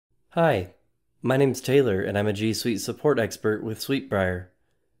Hi, my name's Taylor and I'm a G Suite support expert with Suitebriar.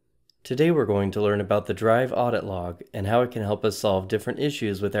 Today we're going to learn about the Drive audit log and how it can help us solve different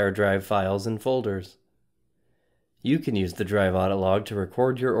issues with our Drive files and folders. You can use the Drive audit log to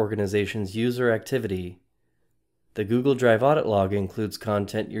record your organization's user activity. The Google Drive audit log includes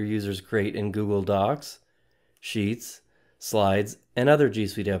content your users create in Google Docs, Sheets, Slides, and other G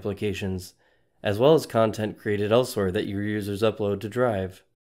Suite applications, as well as content created elsewhere that your users upload to Drive.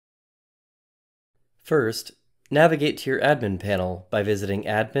 First, navigate to your admin panel by visiting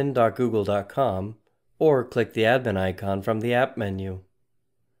admin.google.com or click the admin icon from the app menu.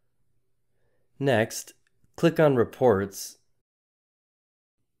 Next, click on Reports.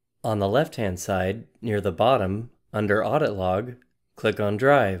 On the left-hand side, near the bottom, under Audit Log, click on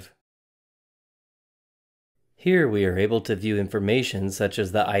Drive. Here we are able to view information such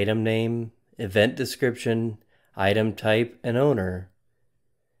as the item name, event description, item type, and owner.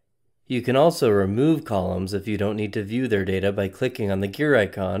 You can also remove columns if you don't need to view their data by clicking on the gear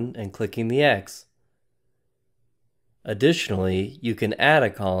icon and clicking the X. Additionally, you can add a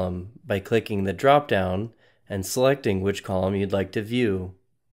column by clicking the drop-down and selecting which column you'd like to view.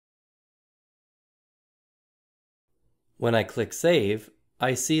 When I click Save,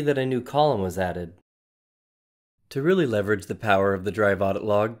 I see that a new column was added. To really leverage the power of the Drive audit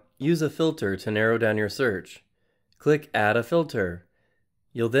log, use a filter to narrow down your search. Click Add a Filter.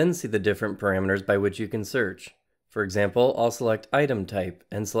 You'll then see the different parameters by which you can search. For example, I'll select Item Type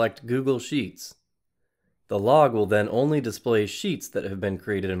and select Google Sheets. The log will then only display sheets that have been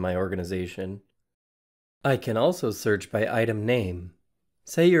created in my organization. I can also search by item name.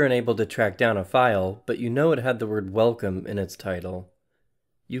 Say you're unable to track down a file, but you know it had the word Welcome in its title.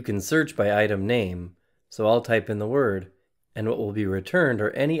 You can search by item name, so I'll type in the word, and what will be returned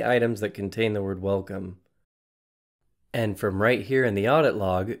are any items that contain the word Welcome. And from right here in the audit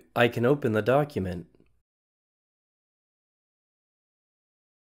log, I can open the document.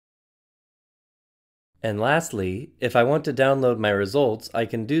 And lastly, if I want to download my results, I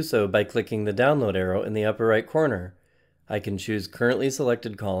can do so by clicking the download arrow in the upper right corner. I can choose currently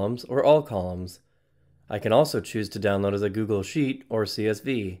selected columns or all columns. I can also choose to download as a Google Sheet or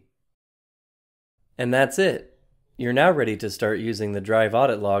CSV. And that's it. You're now ready to start using the Drive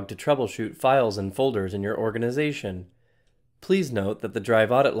audit log to troubleshoot files and folders in your organization. Please note that the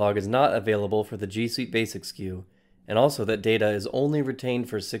Drive audit log is not available for the G Suite Basics SKU, and also that data is only retained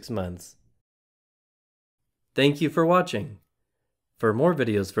for 6 months. Thank you for watching. For more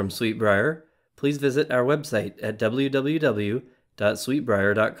videos from Suitebriar, please visit our website at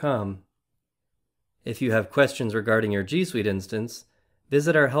www.suitebriar.com. If you have questions regarding your G Suite instance,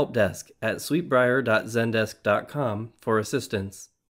 visit our help desk at suitebriar.zendesk.com for assistance.